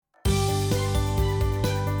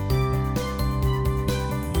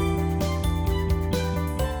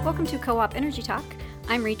Welcome to Co-op Energy Talk.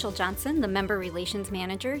 I'm Rachel Johnson, the Member Relations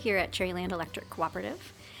Manager here at Cherryland Electric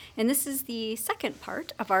Cooperative. And this is the second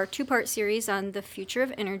part of our two-part series on the future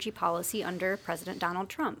of energy policy under President Donald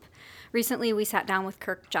Trump. Recently, we sat down with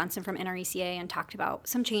Kirk Johnson from NRECA and talked about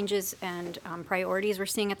some changes and priorities we're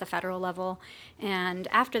seeing at the federal level. And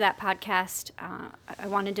after that podcast, I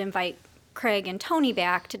wanted to invite Craig and Tony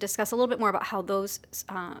back to discuss a little bit more about how those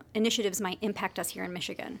initiatives might impact us here in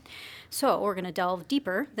Michigan. So we're going to delve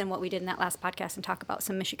deeper than what we did in that last podcast and talk about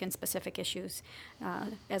some Michigan-specific issues.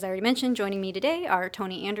 As I already mentioned, joining me today are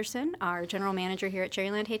Tony Anderson, our General Manager here at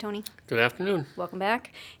Cherryland. Hey, Tony. Good afternoon. Welcome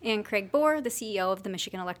back. And Craig Bohr, the CEO of the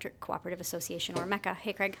Michigan Electric Cooperative Association, or MECA.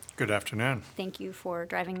 Hey, Craig. Good afternoon. Thank you for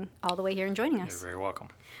driving all the way here and joining us. You're very welcome.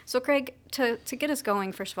 So, Craig, to get us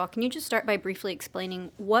going, first of all, can you just start by briefly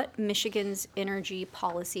explaining what Michigan's energy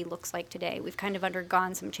policy looks like today? We've kind of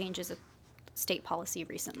undergone some changes of state policy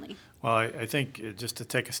recently. Well, I think just to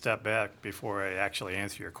take a step back before I actually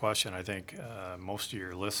answer your question, I think most of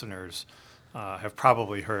your listeners have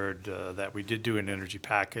probably heard that we did do an energy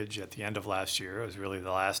package at the end of last year. It was really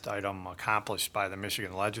the last item accomplished by the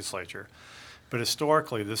Michigan legislature. But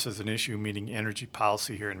historically, this is an issue meeting energy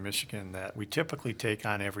policy here in Michigan that we typically take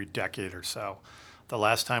on every decade or so. The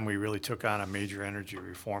last time we really took on a major energy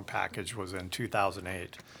reform package was in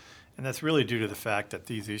 2008. And that's really due to the fact that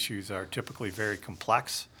these issues are typically very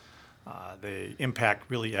complex. They impact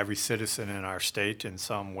really every citizen in our state in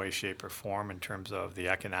some way, shape, or form in terms of the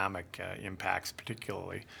economic impacts,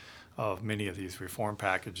 particularly of many of these reform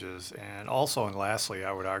packages. And also, and lastly,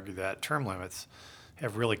 I would argue that term limits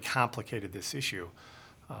have really complicated this issue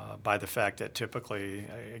by the fact that typically,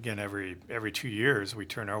 again, every 2 years, we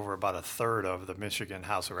turn over about a third of the Michigan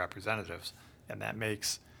House of Representatives, and that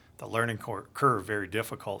makes the learning curve very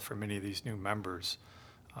difficult for many of these new members,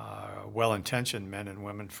 well-intentioned men and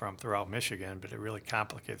women from throughout Michigan, but it really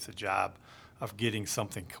complicates the job of getting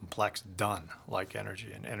something complex done, like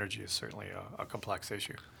energy, and energy is certainly a complex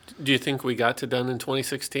issue. Do you think we got to done in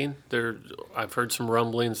 2016? I've heard some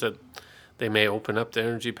rumblings that they may open up the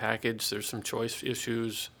energy package. There's some choice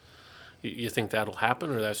issues. You think that'll happen,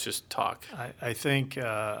 or that's just talk? I think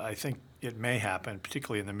it may happen,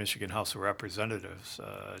 particularly in the Michigan House of Representatives.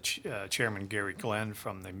 Chairman Gary Glenn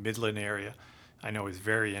from the Midland area, I know is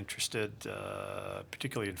very interested,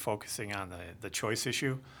 particularly in focusing on the choice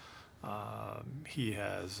issue. He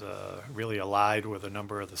has really allied with a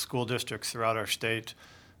number of the school districts throughout our state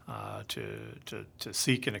to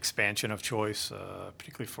seek an expansion of choice,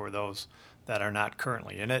 particularly for those that are not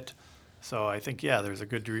currently in it. So I think, there's a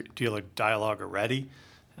good deal of dialogue already.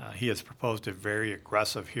 He has proposed a very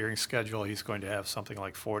aggressive hearing schedule. He's going to have something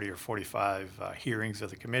like 40 or 45 hearings of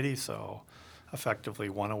the committee, so effectively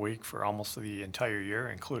one a week for almost the entire year,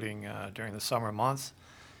 including during the summer months.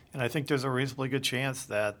 And I think there's a reasonably good chance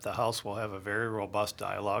that the House will have a very robust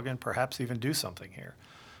dialogue and perhaps even do something here.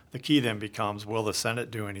 The key then becomes, will the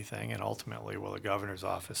Senate do anything, and ultimately, will the governor's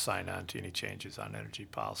office sign on to any changes on energy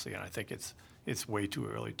policy? And I think it's way too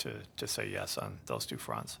early to say yes on those two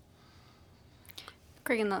fronts.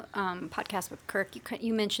 Craig, in the podcast with Kirk,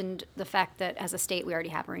 you mentioned the fact that as a state, we already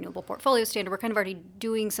have a renewable portfolio standard. We're kind of already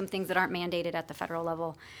doing some things that aren't mandated at the federal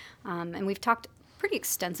level. And we've talked pretty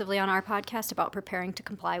extensively on our podcast about preparing to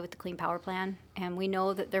comply with the Clean Power Plan. And we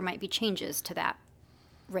know that there might be changes to that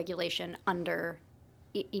regulation under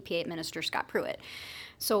EPA Administrator Scott Pruitt.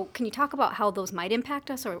 So can you talk about how those might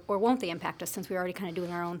impact us, or won't they impact us, since we're already kind of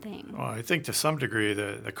doing our own thing? Well, I think to some degree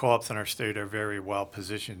the co-ops in our state are very well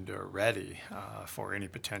positioned or ready for any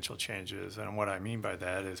potential changes. And what I mean by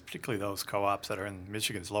that is particularly those co-ops that are in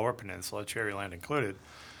Michigan's Lower Peninsula, Cherryland included,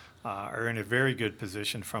 are in a very good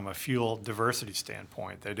position from a fuel diversity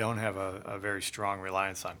standpoint. They don't have a very strong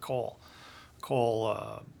reliance on coal.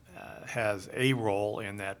 Coal has a role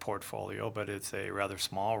in that portfolio, but it's a rather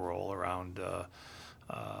small role, around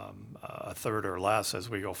a third or less as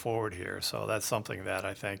we go forward here. So that's something that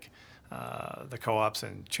I think the co-ops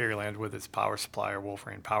in Cherryland with its power supplier,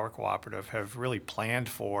 Wolverine Power Cooperative, have really planned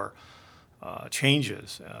for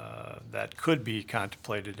changes that could be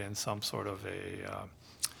contemplated in some sort of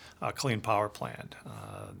a clean power plant.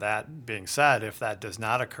 That being said, if that does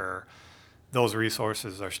not occur, those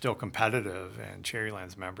resources are still competitive, and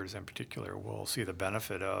Cherryland's members in particular will see the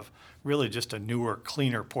benefit of really just a newer,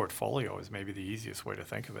 cleaner portfolio is maybe the easiest way to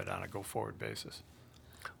think of it on a go-forward basis.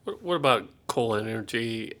 What about coal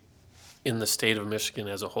energy in the state of Michigan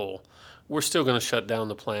as a whole? We're still going to shut down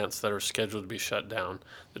the plants that are scheduled to be shut down.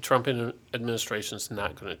 The Trump administration is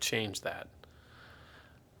not going to change that.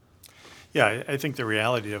 Yeah, I think the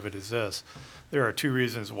reality of it is this. There are two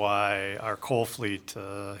reasons why our coal fleet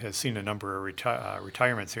has seen a number of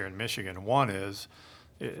retirements here in Michigan. One is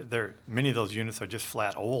Many of those units are just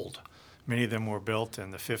flat old. Many of them were built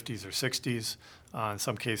in the 50s or 60s, in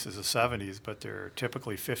some cases the 70s, but they're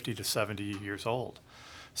typically 50 to 70 years old.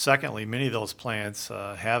 Secondly, many of those plants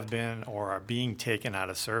have been or are being taken out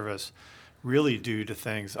of service really due to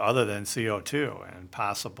things other than CO2 and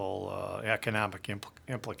possible economic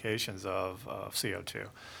implications of CO2.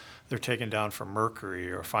 They're taken down for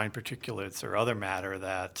mercury or fine particulates or other matter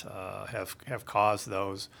that have caused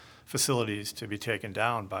those facilities to be taken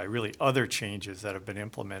down by really other changes that have been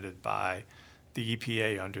implemented by the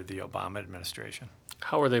EPA under the Obama administration.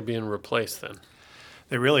 How are they being replaced then?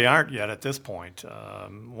 They really aren't yet at this point.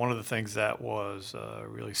 One of the things that was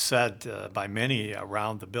really said by many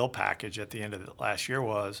around the bill package at the end of last year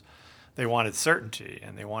was they wanted certainty,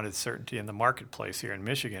 and they wanted certainty in the marketplace here in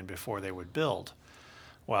Michigan before they would build.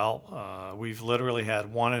 Well, we've literally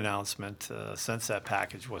had one announcement since that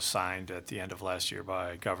package was signed at the end of last year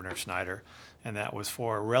by Governor Snyder, and that was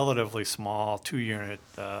for a relatively small two-unit,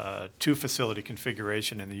 two-facility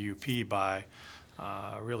configuration in the UP by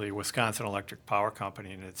really Wisconsin Electric Power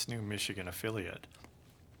Company and its new Michigan affiliate.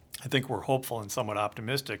 I think we're hopeful and somewhat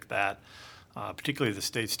optimistic that particularly the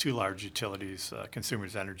state's two large utilities,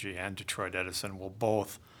 Consumers Energy and Detroit Edison, will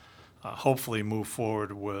both hopefully move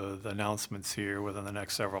forward with announcements here within the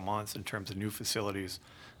next several months in terms of new facilities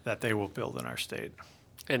that they will build in our state.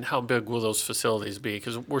 And how big will those facilities be?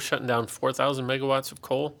 Because we're shutting down 4,000 megawatts of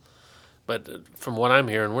coal, but from what I'm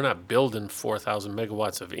hearing, we're not building 4,000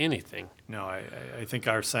 megawatts of anything. No, I think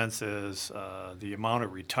our sense is the amount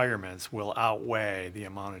of retirements will outweigh the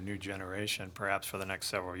amount of new generation, perhaps for the next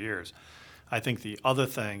several years. I think the other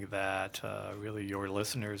thing that really your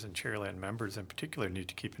listeners and Chairland members in particular need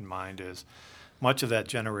to keep in mind is much of that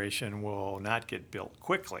generation will not get built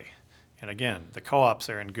quickly. And again, the co-ops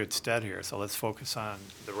are in good stead here, so let's focus on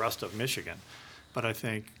the rest of Michigan. But I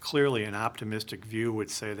think clearly an optimistic view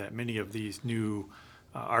would say that many of these new,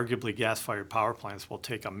 arguably gas-fired power plants will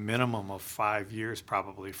take a minimum of 5 years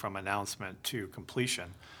probably from announcement to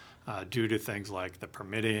completion. Due to things like the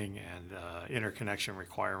permitting and interconnection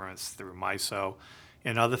requirements through MISO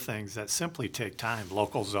and other things that simply take time,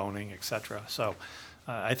 local zoning, et cetera. So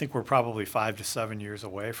I think we're probably 5 to 7 years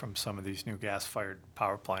away from some of these new gas-fired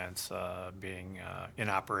power plants being in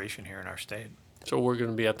operation here in our state. So we're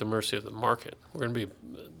going to be at the mercy of the market. We're going to be,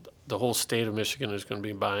 the whole state of Michigan is going to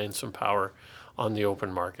be buying some power on the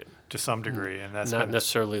open market. To some degree, and that's not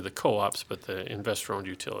necessarily the co-ops, but the investor-owned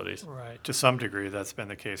utilities. Right. To some degree, that's been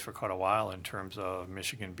the case for quite a while in terms of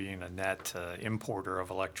Michigan being a net importer of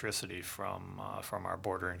electricity from our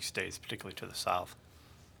bordering states, particularly to the south.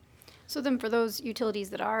 So then for those utilities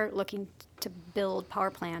that are looking to build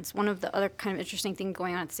power plants, one of the other kind of interesting things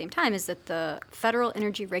going on at the same time is that the Federal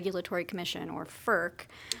Energy Regulatory Commission, or FERC,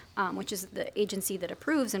 which is the agency that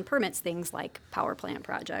approves and permits things like power plant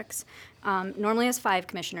projects, normally has 5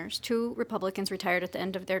 commissioners. 2 Republicans retired at the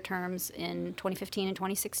end of their terms in 2015 and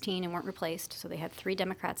 2016 and weren't replaced, so they had 3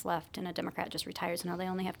 Democrats left, and a Democrat just retired, so now they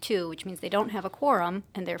only have 2, which means they don't have a quorum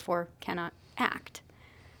and therefore cannot act.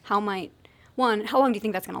 How long do you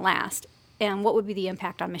think that's going to last, and what would be the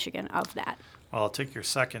impact on Michigan of that? Well, I'll take your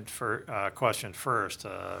second question first.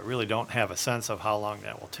 Really don't have a sense of how long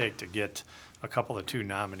that will take to get a couple of 2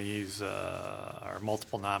 nominees or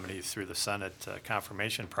multiple nominees through the Senate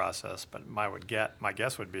confirmation process, but my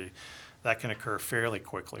guess would be that can occur fairly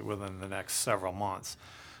quickly within the next several months.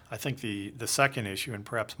 I think the second issue, and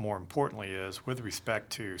perhaps more importantly, is with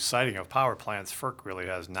respect to siting of power plants, FERC really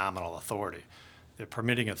has nominal authority. The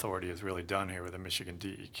permitting authority is really done here with the Michigan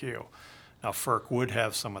DEQ. Now, FERC would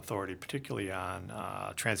have some authority, particularly on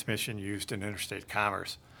transmission used in interstate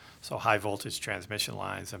commerce, so high voltage transmission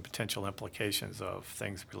lines and potential implications of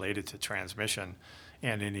things related to transmission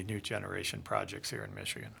and any new generation projects here in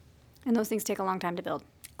Michigan. And those things take a long time to build.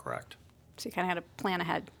 Correct. So you kind of got to plan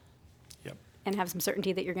ahead. Yep. And have some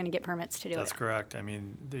certainty that you're going to get permits to do it. That's correct. I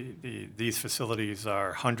mean, these facilities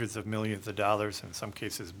are hundreds of millions of dollars, in some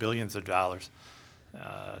cases billions of dollars,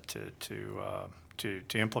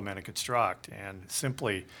 to implement and construct, and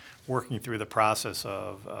simply working through the process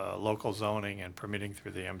of local zoning and permitting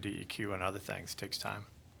through the MDEQ and other things takes time.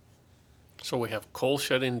 So we have coal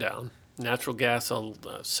shutting down, natural gas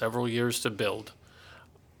several years to build.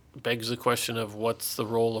 Begs the question of what's the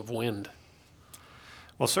role of wind?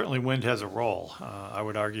 Well, certainly wind has a role. I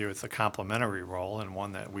would argue it's a complementary role, and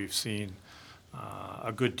one that we've seen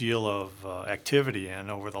a good deal of activity in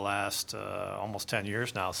over the last almost 10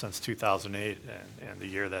 years now, since 2008 and the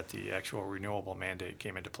year that the actual renewable mandate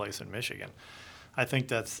came into place in Michigan. I think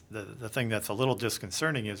that's the thing that's a little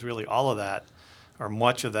disconcerting is really all of that, or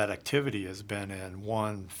much of that activity has been in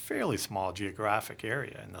one fairly small geographic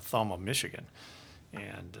area in the thumb of Michigan.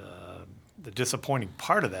 And the disappointing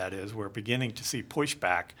part of that is we're beginning to see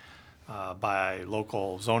pushback by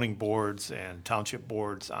local zoning boards and township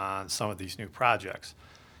boards on some of these new projects.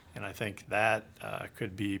 And I think that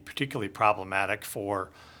could be particularly problematic for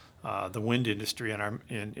the wind industry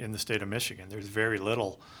in the state of Michigan. There's very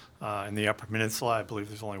little in the Upper Peninsula. I believe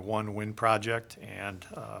there's only one wind project, and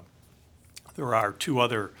there are two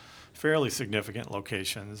other fairly significant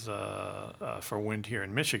locations for wind here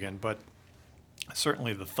in Michigan. But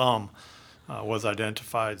certainly the thumb was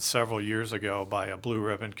identified several years ago by a Blue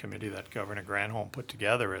Ribbon Committee that Governor Granholm put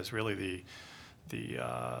together as really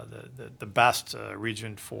the best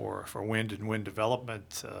region for wind and wind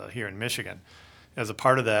development here in Michigan. As a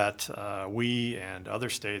part of that, we and other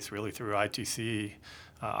states, really through ITC,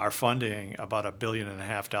 are funding about $1.5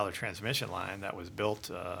 billion transmission line that was built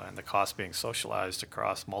and the cost being socialized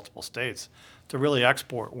across multiple states to really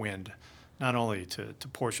export wind, not only to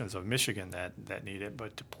portions of Michigan that need it,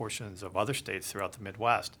 but to portions of other states throughout the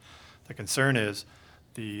Midwest. The concern is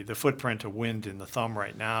the footprint of wind in the thumb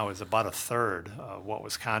right now is about a third of what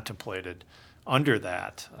was contemplated under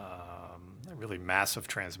that really massive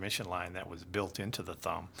transmission line that was built into the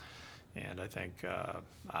thumb. And I think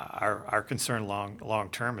our concern long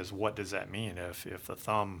term is what does that mean if the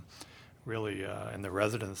thumb really and the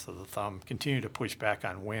residents of the thumb continue to push back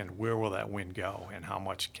on wind, where will that wind go and how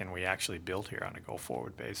much can we actually build here on a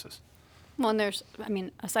go-forward basis? Well,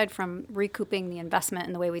 and aside from recouping the investment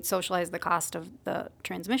and the way we'd socialize the cost of the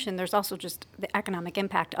transmission, there's also just the economic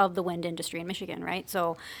impact of the wind industry in Michigan, right?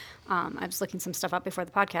 So I was looking some stuff up before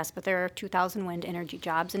the podcast, but there are 2,000 wind energy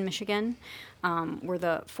jobs in Michigan. We're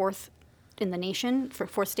the fourth state in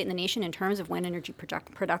the nation in terms of wind energy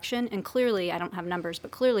production. And clearly, I don't have numbers, but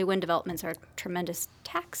clearly wind developments are a tremendous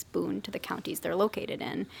tax boon to the counties they're located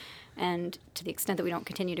in. And to the extent that we don't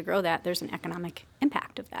continue to grow that, there's an economic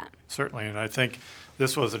impact of that. Certainly, and I think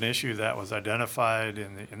this was an issue that was identified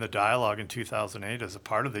in the dialogue in 2008 as a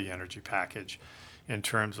part of the energy package in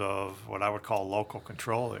terms of what I would call local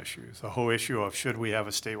control issues. The whole issue of should we have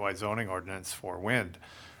a statewide zoning ordinance for wind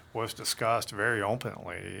was discussed very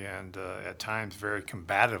openly and at times very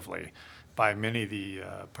combatively by many of the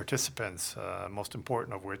participants, most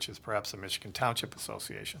important of which is perhaps the Michigan Township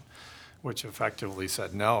Association, which effectively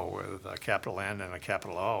said no with a capital N and a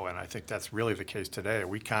capital O. And I think that's really the case today.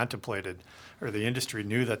 We contemplated, or the industry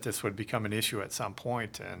knew that this would become an issue at some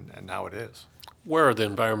point, and now it is. Where are the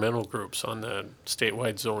environmental groups on the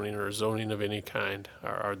statewide zoning or zoning of any kind?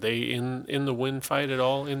 Are they in the wind fight at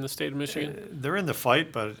all in the state of Michigan? They're in the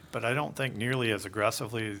fight, but I don't think nearly as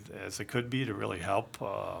aggressively as it could be to really help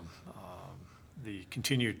the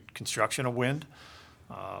continued construction of wind.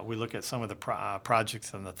 We look at some of the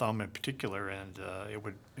projects in the thumb in particular, and it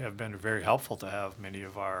would have been very helpful to have many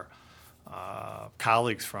of our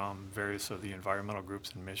colleagues from various of the environmental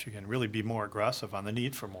groups in Michigan really be more aggressive on the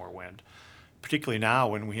need for more wind, particularly now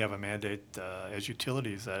when we have a mandate as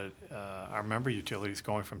utilities that our member utilities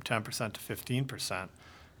going from 10% to 15%,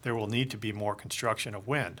 there will need to be more construction of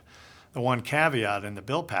wind. The one caveat in the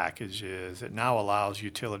bill package is it now allows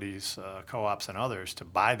utilities, co-ops and others to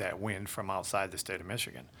buy that wind from outside the state of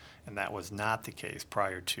Michigan. And that was not the case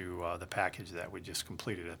prior to the package that we just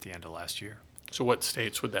completed at the end of last year. So what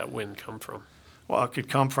states would that wind come from? Well, it could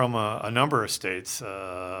come from a number of states.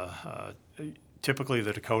 Typically,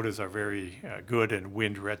 the Dakotas are very good and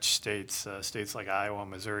wind-rich states. States like Iowa,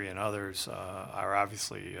 Missouri, and others are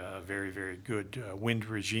obviously very, very good wind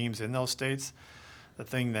regimes in those states. The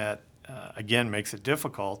thing that again makes it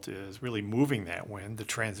difficult is really moving that wind, the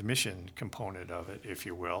transmission component of it, if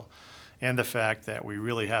you will, and the fact that we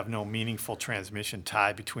really have no meaningful transmission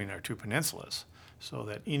tie between our two peninsulas, so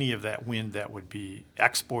that any of that wind that would be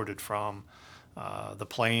exported from the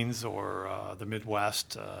plains or the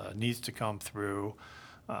Midwest needs to come through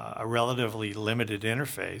a relatively limited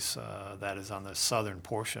interface that is on the southern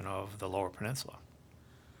portion of the lower peninsula.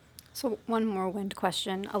 So one more wind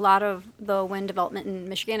question. A lot of the wind development in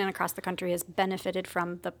Michigan and across the country has benefited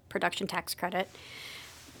from the production tax credit.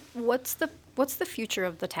 What's the future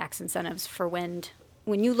of the tax incentives for wind?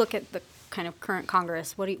 When you look at the kind of current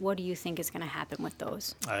Congress, what do you think is going to happen with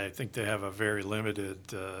those? I think they have a very limited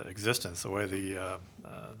existence. The way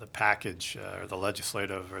the package or the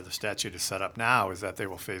legislative or the statute is set up now is that they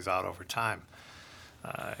will phase out over time.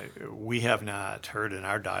 We have not heard in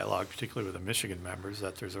our dialogue, particularly with the Michigan members,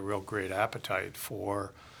 that there's a real great appetite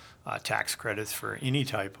for tax credits for any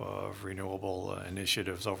type of renewable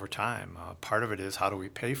initiatives over time. Part of it is how do we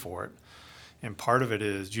pay for it, and part of it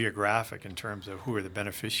is geographic in terms of who are the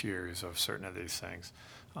beneficiaries of certain of these things.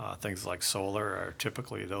 Things like solar are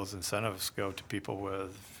typically those incentives go to people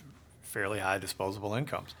with fairly high disposable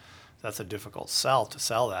incomes. that's a difficult sell to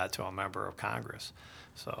sell that to a member of Congress.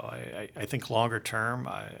 So I think longer term,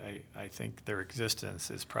 I think their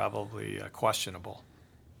existence is probably questionable.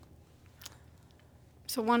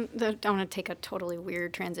 So I want to take a totally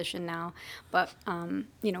weird transition now, but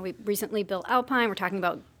we recently built Alpine. We're talking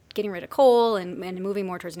about getting rid of coal and moving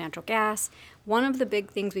more towards natural gas. One of the big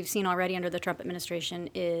things we've seen already under the Trump administration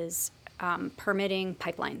is permitting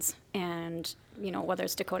pipelines, and whether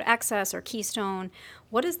it's Dakota Access or Keystone.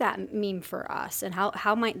 What does that mean for us, and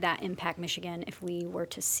how might that impact Michigan if we were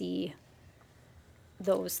to see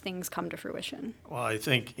those things come to fruition? Well, I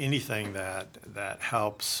think anything that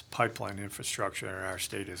helps pipeline infrastructure in our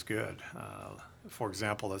state is good. For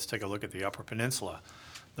example, let's take a look at the Upper Peninsula.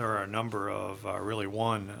 There are a number of really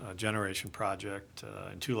one generation project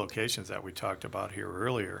in 2 locations that we talked about here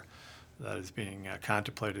earlier that is being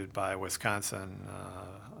contemplated by Wisconsin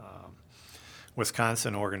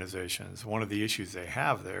organizations. One of the issues they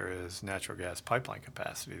have there is natural gas pipeline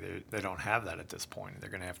capacity. They don't have that at this point. They're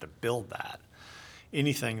going to have to build that.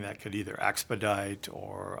 Anything that could either expedite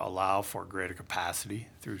or allow for greater capacity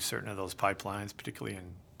through certain of those pipelines, particularly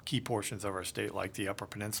in key portions of our state like the Upper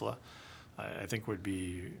Peninsula, I think would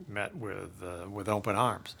be met with open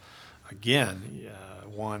arms. Again,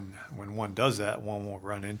 when one does that, one will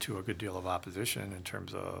run into a good deal of opposition in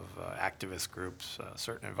terms of activist groups,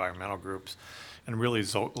 certain environmental groups, and really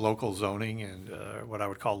local zoning and what I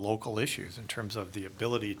would call local issues in terms of the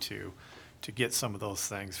ability to get some of those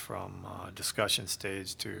things from discussion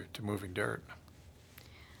stage to moving dirt.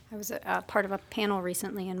 I was a part of a panel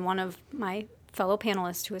recently, and one of my fellow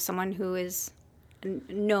panelists, who is someone who is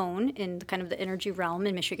known in kind of the energy realm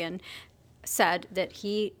in Michigan, said that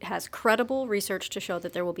he has credible research to show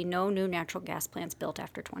that there will be no new natural gas plants built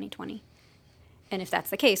after 2020. And if that's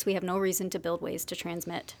the case, we have no reason to build ways to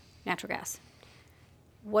transmit natural gas.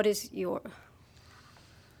 What is your...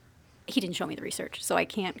 He didn't show me the research, so I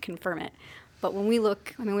can't confirm it. But when we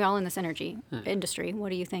look, we're all in this energy industry. What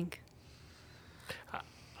do you think?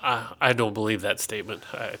 I don't believe that statement.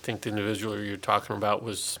 I think the individual you're talking about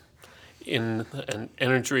was in an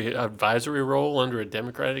energy advisory role under a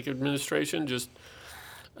Democratic administration just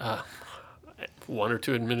 1 or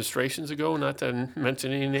 2 administrations ago, not to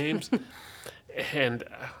mention any names. And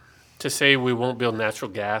to say we won't build natural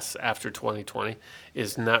gas after 2020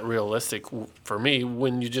 is not realistic for me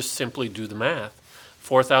when you just simply do the math.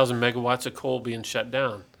 4,000 megawatts of coal being shut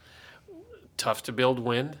down. Tough to build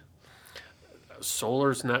wind.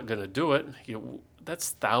 Solar's not going to do it.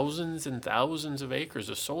 That's thousands and thousands of acres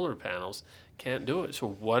of solar panels. Can't do it. So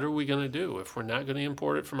what are we going to do? If we're not going to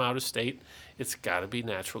import it from out of state, it's got to be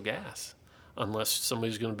natural gas, unless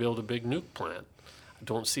somebody's going to build a big nuke plant. I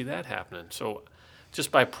don't see that happening. So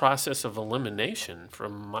just by process of elimination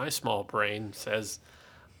from my small brain says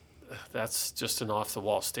that's just an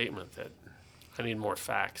off-the-wall statement that I need more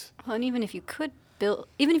facts. Well, and even if you could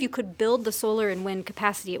build the solar and wind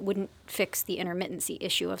capacity, it wouldn't fix the intermittency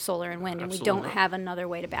issue of solar and wind, and Absolutely we don't have another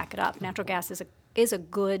way to back it up. Natural gas is a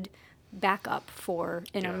good backup for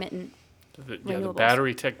intermittent renewables. The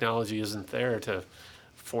battery technology isn't there to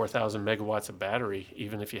 4,000 megawatts of battery,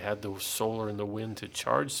 even if you had the solar and the wind to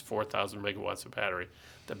charge 4,000 megawatts of battery.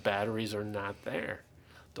 The batteries are not there.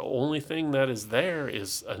 The only thing that is there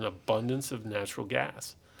is an abundance of natural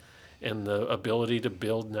gas and the ability to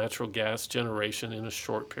build natural gas generation in a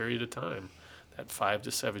short period of time, that 5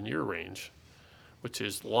 to 7 year range, which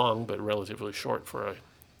is long but relatively short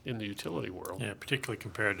in the utility world. Yeah, particularly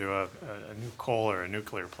compared to a new coal or a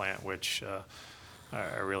nuclear plant, which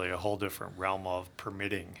are really a whole different realm of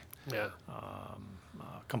permitting. Yeah.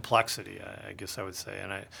 Complexity, I guess I would say.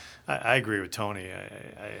 And I agree with Tony.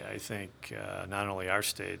 I think not only our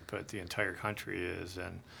state, but the entire country is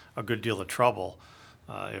in a good deal of trouble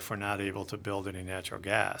if we're not able to build any natural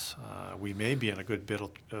gas. We may be in a good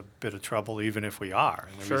bit of trouble even if we are.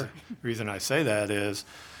 And the reason I say that is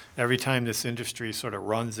every time this industry sort of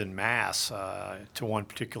runs in mass to one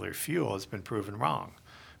particular fuel, it's been proven wrong.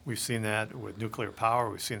 We've seen that with nuclear power.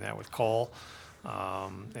 We've seen that with coal.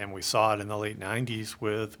 And we saw it in the late 90s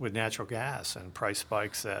with natural gas and price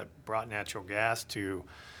spikes that brought natural gas to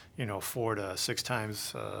 4 to 6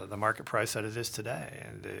 times the market price that it is today.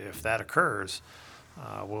 And if that occurs,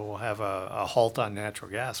 we'll have a halt on natural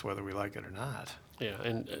gas, whether we like it or not. Yeah,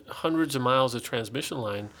 and hundreds of miles of transmission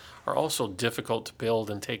line are also difficult to build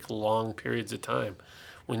and take long periods of time.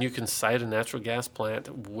 When you can site a natural gas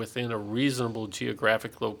plant within a reasonable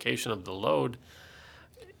geographic location of the load,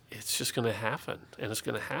 it's just going to happen, and it's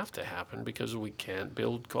going to have to happen because we can't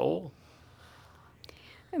build coal.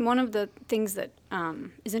 And one of the things that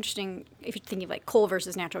is interesting, if you're thinking of like coal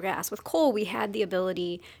versus natural gas, with coal, we had the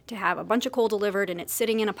ability to have a bunch of coal delivered and it's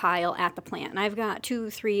sitting in a pile at the plant. And I've got 2,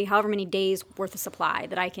 3, however many days worth of supply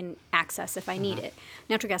that I can access if I need it.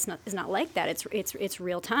 Natural gas is not like that. It's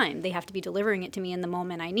real time. They have to be delivering it to me in the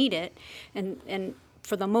moment I need it. And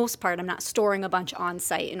for the most part, I'm not storing a bunch on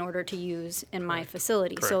site in order to use in my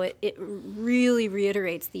facility. Correct. So it really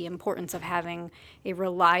reiterates the importance of having a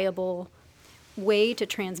reliable way to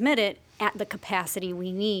transmit it at the capacity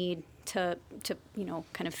we need to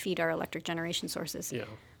kind of feed our electric generation sources. Yeah.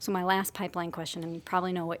 So my last pipeline question, and you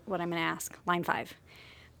probably know what I'm going to ask, Line 5.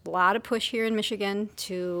 A lot of push here in Michigan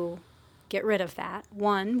to get rid of that.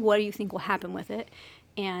 One, what do you think will happen with it?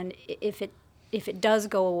 And if it does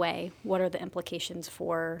go away, what are the implications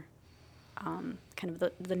for kind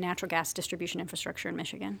of the natural gas distribution infrastructure in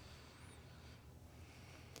Michigan?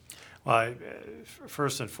 Well,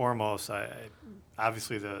 first and foremost,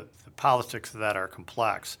 obviously the politics of that are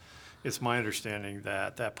complex. It's my understanding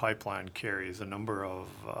that that pipeline carries a number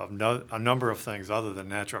of things other than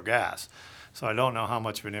natural gas. So I don't know how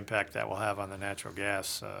much of an impact that will have on the natural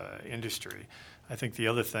gas industry. I think the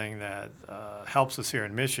other thing that helps us here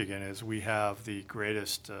in Michigan is we have the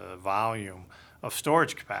greatest volume of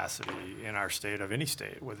storage capacity in our state of any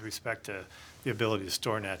state with respect to the ability to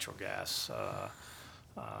store natural gas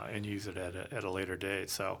and use it at a later date.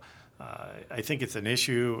 So I think it's an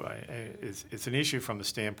issue. It's an issue from the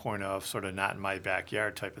standpoint of sort of not in my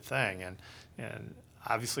backyard type of thing. And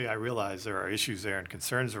obviously I realize there are issues there and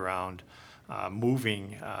concerns around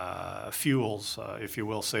moving fuels, if you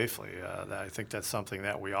will, safely. I think that's something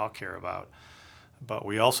that we all care about. But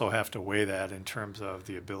we also have to weigh that in terms of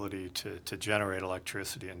the ability to generate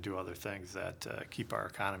electricity and do other things that keep our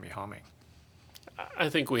economy humming. I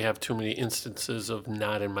think we have too many instances of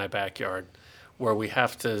not in my backyard where we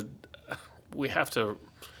have to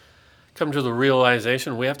come to the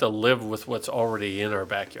realization we have to live with what's already in our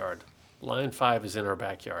backyard. Line 5 is in our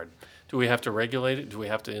backyard. Do we have to regulate it? Do we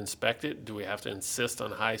have to inspect it? Do we have to insist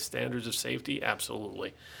on high standards of safety?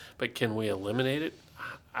 Absolutely. But can we eliminate it?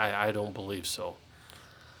 I don't believe so.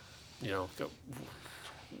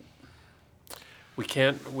 We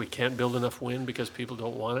can't build enough wind because people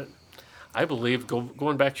don't want it. I believe,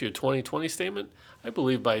 going back to your 2020 statement, I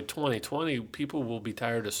believe by 2020 people will be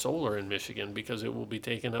tired of solar in Michigan because it will be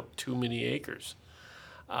taking up too many acres.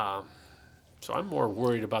 So I'm more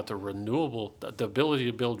worried about the ability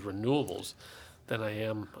to build renewables than I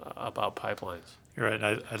am about pipelines. You're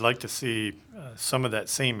right. I'd like to see some of that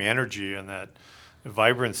same energy and that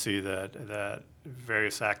vibrancy that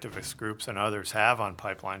various activist groups and others have on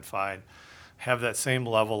Pipeline 5 have that same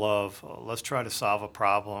level of let's try to solve a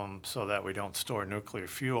problem so that we don't store nuclear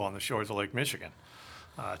fuel on the shores of Lake Michigan.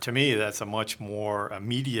 To me, that's a much more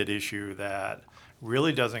immediate issue that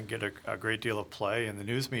really doesn't get a great deal of play in the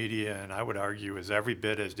news media, and I would argue is every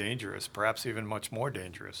bit as dangerous, perhaps even much more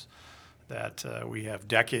dangerous, that we have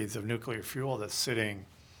decades of nuclear fuel that's sitting,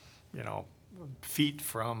 feet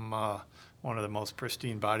from one of the most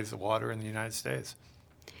pristine bodies of water in the United States.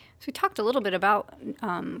 So we talked a little bit about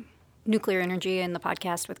nuclear energy in the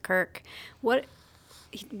podcast with Kirk.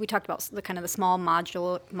 We talked about the small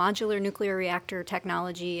modular nuclear reactor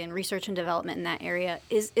technology and research and development in that area.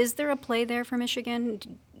 Is there a play there for Michigan?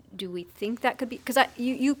 Do we think that could be? Because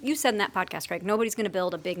you said in that podcast, Craig, nobody's going to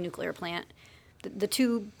build a big nuclear plant. The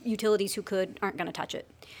two utilities who could aren't going to touch it.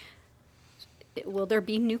 Will there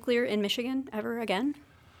be nuclear in Michigan ever again?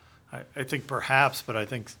 I think perhaps, but I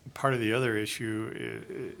think part of the other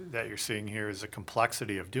issue that you're seeing here is the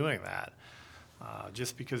complexity of doing that.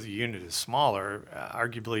 Just because the unit is smaller,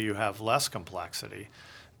 arguably you have less complexity,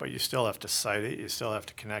 but you still have to site it, you still have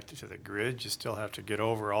to connect it to the grid, you still have to get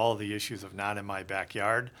over all the issues of not in my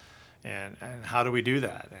backyard, and how do we do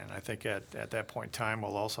that? And I think at that point in time,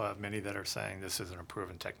 we'll also have many that are saying this isn't a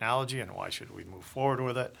proven technology, and why should we move forward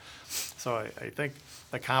with it? So I think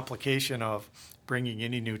the complication of bringing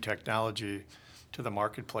any new technology to the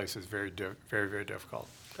marketplace is very, very difficult.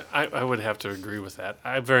 I would have to agree with that.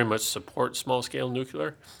 I very much support small-scale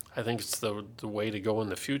nuclear. I think it's the way to go in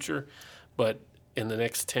the future. But in the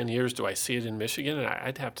next 10 years, do I see it in Michigan? And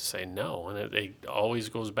I'd have to say no. And it always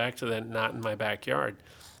goes back to that not in my backyard,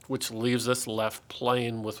 which leaves us left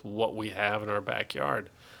playing with what we have in our backyard.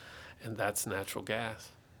 And that's natural gas.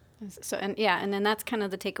 So and then that's kind of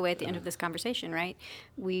the takeaway at the end of this conversation, right?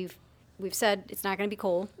 We've said it's not going to be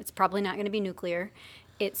coal. It's probably not going to be nuclear.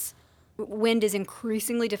 Wind is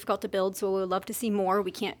increasingly difficult to build, so we would love to see more.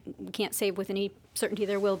 We can't say with any certainty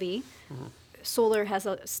there will be. Mm-hmm. Solar has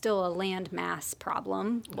still a land mass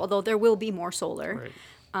problem, although there will be more solar. Right.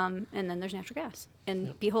 and then there's natural gas.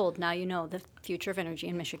 And behold, now you know the future of energy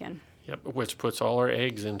in Michigan. Yep, which puts all our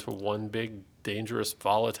eggs into one big, dangerous,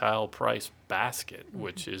 volatile price basket,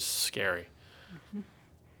 which is scary.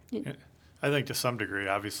 I think to some degree,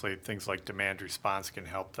 obviously, things like demand response can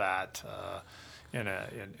help that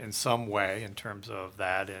in some way in terms of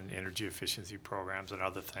that and energy efficiency programs and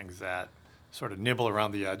other things that sort of nibble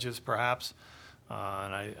around the edges, perhaps.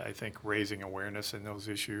 And I think raising awareness in those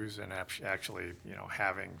issues and actually,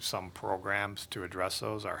 having some programs to address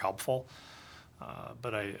those are helpful.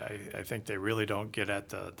 But I think they really don't get at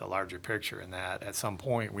the larger picture in that at some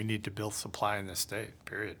point we need to build supply in this state,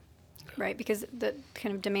 period. Right, because the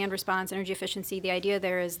kind of demand response, energy efficiency, the idea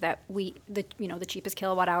there is that the cheapest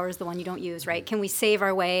kilowatt hour is the one you don't use, right? Can we save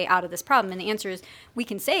our way out of this problem? And the answer is we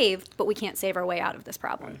can save, but we can't save our way out of this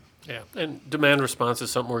problem. Yeah, and demand response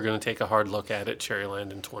is something we're going to take a hard look at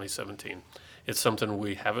Cherryland in 2017. It's something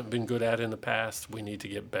we haven't been good at in the past. We need to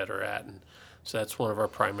get better at, and so that's one of our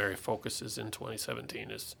primary focuses in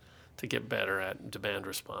 2017 is to get better at demand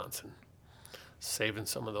response and saving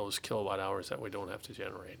some of those kilowatt hours that we don't have to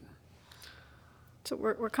generate. So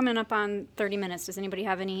we're coming up on 30 minutes. Does anybody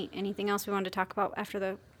have anything else we wanted to talk about after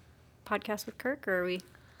the podcast with Kirk, or are we?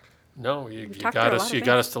 No, you got us. You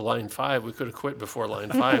got us to line 5. We could have quit before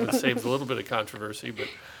line 5 and saved a little bit of controversy, but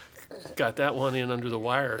got that one in under the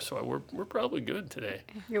wire. So we're probably good today.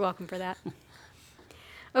 You're welcome for that.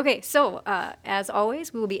 Okay, so as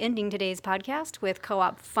always, we will be ending today's podcast with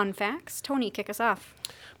co-op fun facts. Tony, kick us off.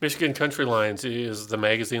 Michigan Country Lines is the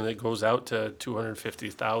magazine that goes out to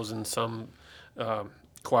 250,000 some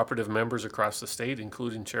cooperative members across the state,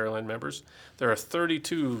 including Cherryland members. There are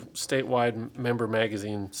 32 statewide member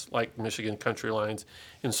magazines like Michigan Country Lines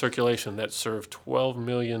in circulation that serve 12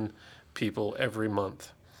 million people every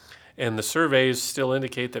month. And the surveys still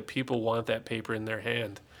indicate that people want that paper in their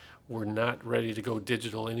hand. We're not ready to go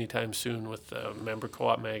digital anytime soon with the member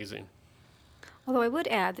co-op magazine. Although I would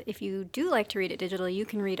add that if you do like to read it digitally, you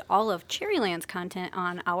can read all of Cherryland's content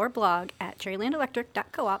on our blog at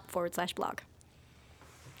cherrylandelectric.coop/blog.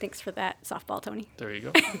 Thanks for that softball, Tony. There you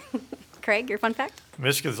go. Craig, your fun fact?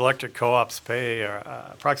 Michigan's electric co-ops pay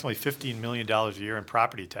approximately $15 million a year in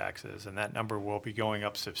property taxes, and that number will be going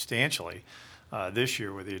up substantially this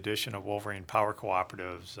year with the addition of Wolverine Power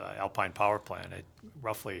Cooperative's Alpine Power Plant, a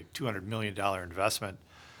roughly $200 million investment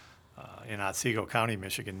in Otsego County,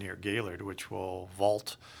 Michigan, near Gaylord, which will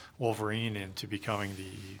vault Wolverine into becoming the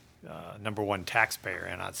number one taxpayer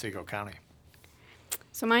in Otsego County.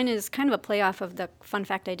 So mine is kind of a play off of the fun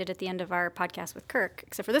fact I did at the end of our podcast with Kirk.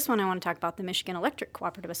 Except for this one, I want to talk about the Michigan Electric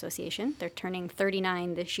Cooperative Association. They're turning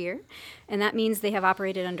 39 this year, and that means they have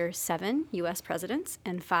operated under 7 U.S. presidents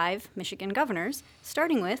and 5 Michigan governors,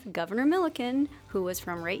 starting with Governor Milliken, who was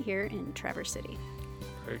from right here in Traverse City.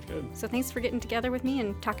 Very good. So thanks for getting together with me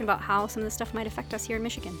and talking about how some of this stuff might affect us here in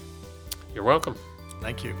Michigan. You're welcome.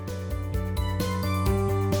 Thank you.